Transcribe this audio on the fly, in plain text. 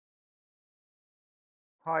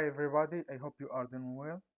Hi everybody, I hope you are doing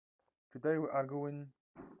well. Today we are going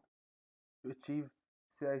to achieve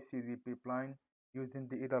CI/CD pipeline using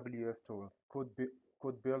the AWS tools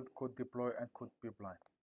codebuild, codedeploy, and codepipeline.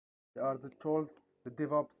 They are the tools, the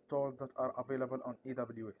Devops tools that are available on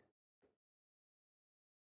AWS.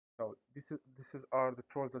 So this is are the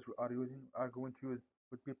tools that we are using. We are going to use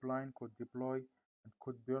codepipeline, codedeploy, and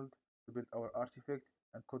codebuild to build our artifact,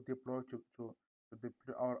 and codedeploy to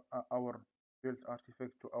deploy our built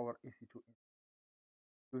artifact to our EC2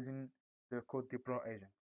 using the codedeploy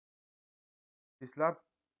agent. This lab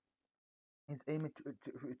is aimed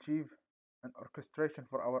to achieve an orchestration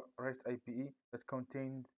for our REST IPE that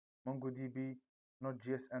contains MongoDB,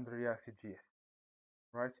 Nodejs, and Reactjs,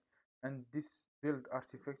 right? And this build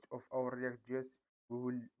artifact of our Reactjs,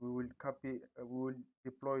 we will copy, we will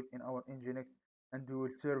deploy it in our Nginx, and we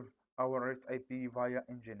will serve our REST IPE via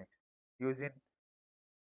Nginx using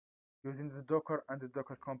the Docker and the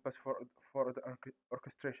Docker Compass for the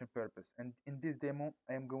orchestration purpose. And in this demo,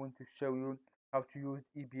 I am going to show you how to use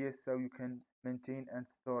EBS so you can maintain and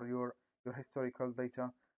store your historical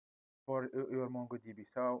data for your MongoDB.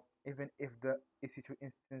 So even if the EC2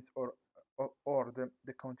 instance or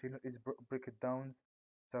the container is break down,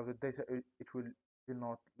 so the data it will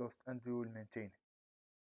not lost and we will maintain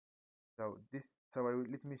it.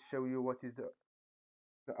 Let me show you what is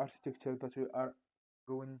the architecture that we are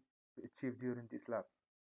going to achieve during this lab.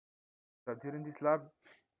 So during this lab,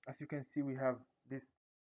 as you can see, we have this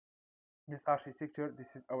architecture.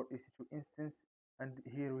 This is our EC2 instance, and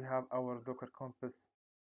here we have our Docker Compass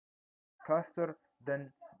cluster.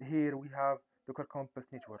 Then here we have Docker Compass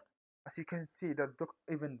network. As you can see, that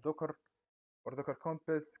even Docker or Docker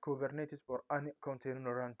Compass, Kubernetes, or any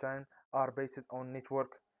container runtime are based on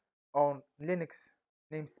network on Linux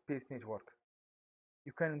namespace network.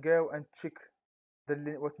 You can go and check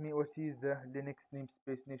what is the Linux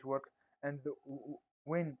namespace network, and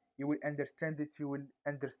when you will understand it, you will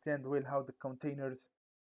understand well how the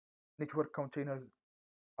network containers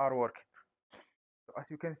are working. So as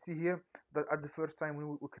you can see here, that at the first time when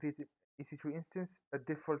we created EC2 instance, a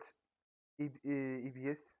default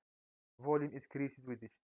EBS volume is created with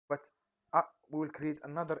it, but we will create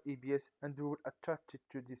another EBS and we will attach it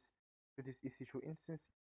to this EC2 instance.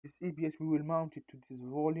 This EBS, we will mount it to this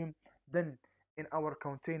volume. Then in our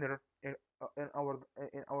container, in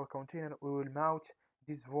our container, we will mount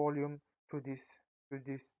this volume to this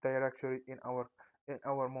directory in our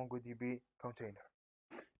MongoDB container.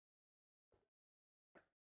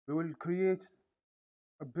 We will create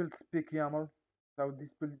a build spec YAML. So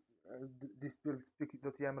this build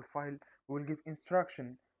spec.yaml file will give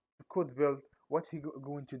instruction to code build what he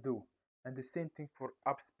going to do, and the same thing for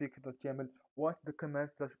appspec.yaml, what the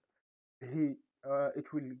commands that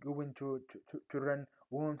it will go into to run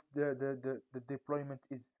once the deployment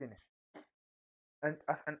is finished. And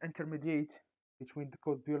as an intermediate between the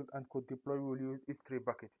code build and code deploy, we will use S3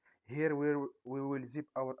 bucket. Here where we will zip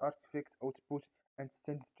our artifact output and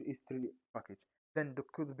send it to S3 bucket. Then the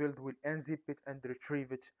code build will unzip it and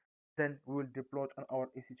retrieve it. Then we will deploy it on our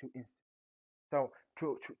EC2 instance. So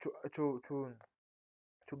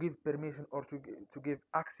to give permission or to give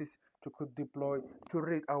access to code deploy to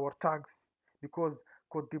read our tags, because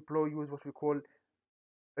code deploy use what we call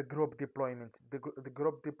a group deployment. The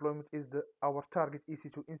group deployment is our target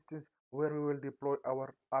EC2 instance where we will deploy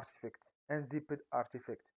our artifacts and zipped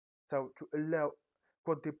artifacts. So to allow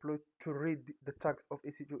code deploy to read the tags of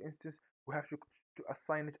EC2 instance, we have to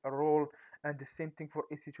assign it a role, and the same thing for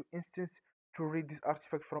EC2 instance. To read this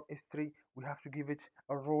artifact from S3, we have to give it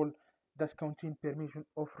a role that contains permission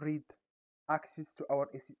of read access to our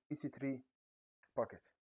EC3 bucket.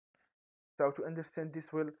 So to understand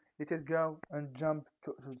this well, let us go and jump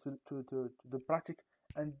to the practice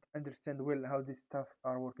and understand well how these stuffs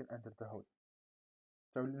are working under the hood.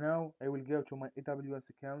 So now I will go to my AWS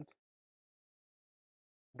account.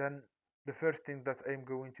 Then the first thing that I'm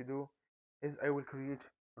going to do is I will create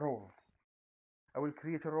roles. I will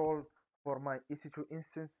create a role for my EC2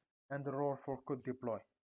 instance and a role for code deploy.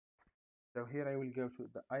 So here I will go to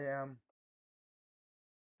the IAM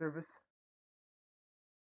service,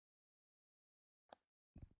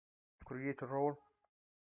 create a role,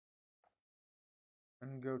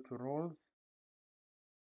 and go to roles.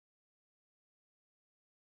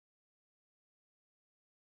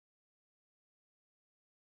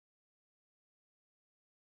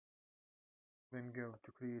 Then go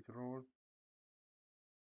to create a role,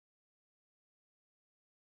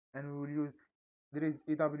 and we will use, there is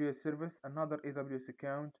AWS service, another AWS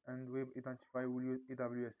account, and web identify will use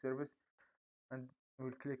AWS service, and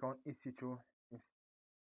we'll click on EC2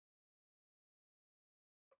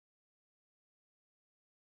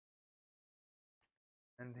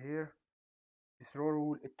 and here this role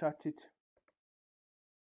will attach it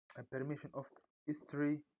a permission of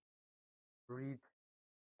history read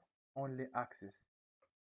only access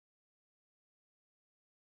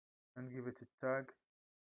and give it a tag.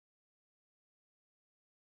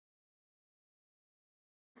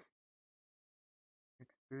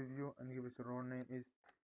 Next preview and give it a role name is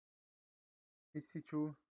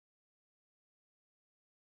ec2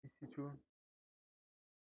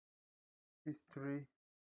 history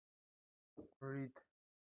read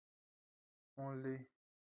only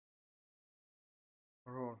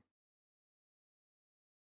role.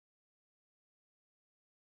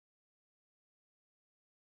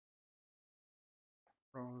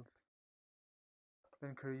 Roles,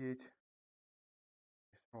 then create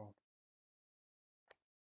this roles.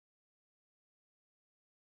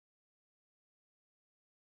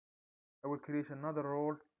 I will create another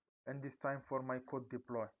role, and this time for my code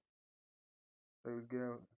deploy. So I will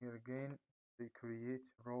go here again, say create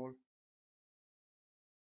role,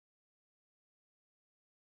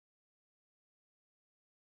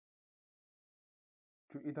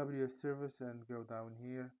 to AWS service and go down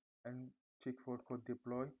here and check for code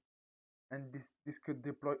deploy. And this code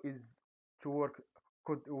deploy is to work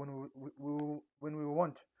code when we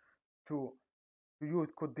want to use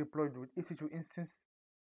code deployed with EC2 instance,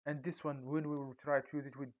 and this one when we will try to use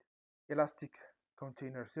it with Elastic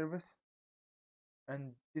Container Service,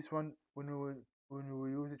 and this one when we will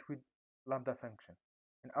use it with Lambda function.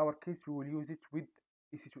 In our case, we will use it with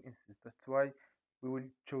EC2 instance. That's why we will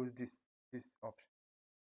choose this option,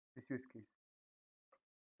 this use case.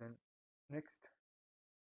 Then next,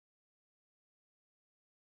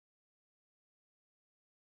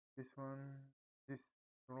 this one, this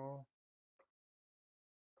row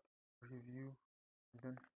review,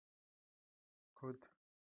 then code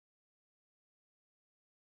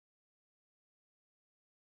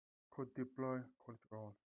deploy code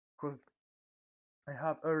roles, because I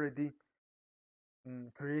have already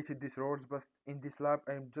created these roles, but in this lab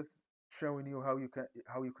I'm just showing you how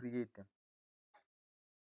you create them.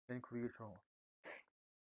 Then create role.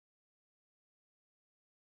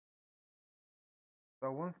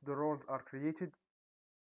 So once the roles are created,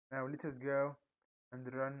 now let us go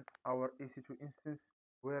and run our EC2 instance,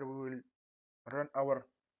 where we will run our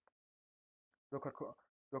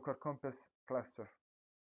Docker Compass cluster.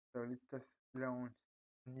 So let us launch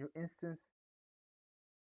a new instance.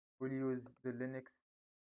 We'll use the Linux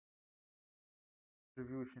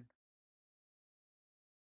distribution,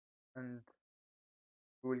 and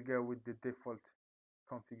we'll go with the default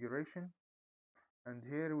configuration. And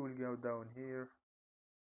here we'll go down here,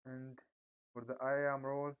 and for the IAM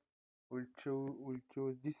role, we'll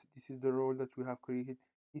choose this. This is the role that we have created.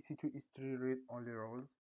 EC2 history read only roles.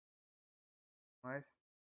 Nice.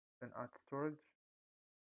 Then add storage.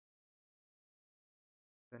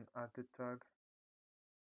 Then add the tag,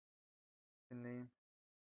 the name,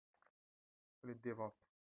 call it Devops.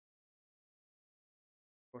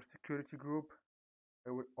 For security group,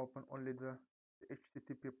 I will open only the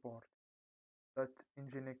HTTP port that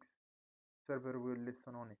Nginx server will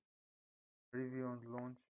listen on it. Review and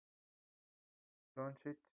launch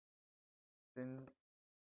it. Then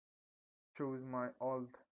choose my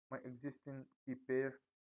existing key pair.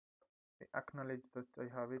 I acknowledge that I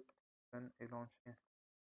have it. Then I launch instance.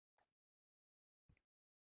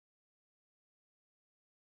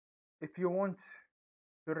 If you want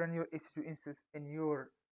to run your EC2 instance in your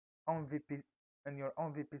own VPC,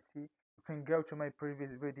 you can go to my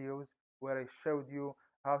previous videos where I showed you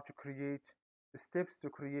how to create the steps to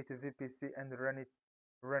create a VPC and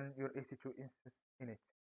run your EC2 instance in it.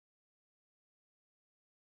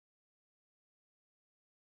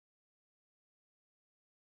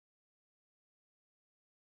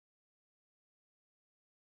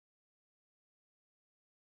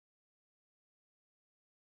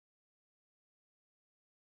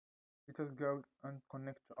 Let us go and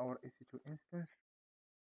connect to our EC2 instance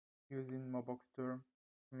using Mobox term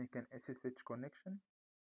to make an SSH connection.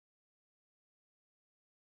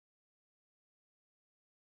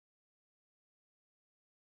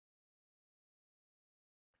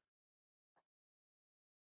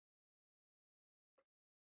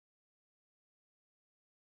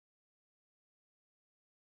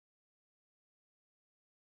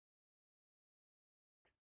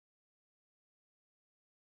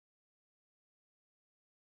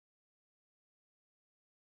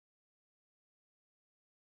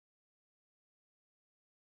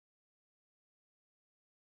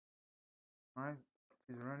 Right,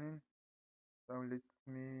 it is running. So let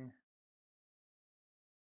me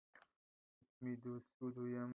do sudo yum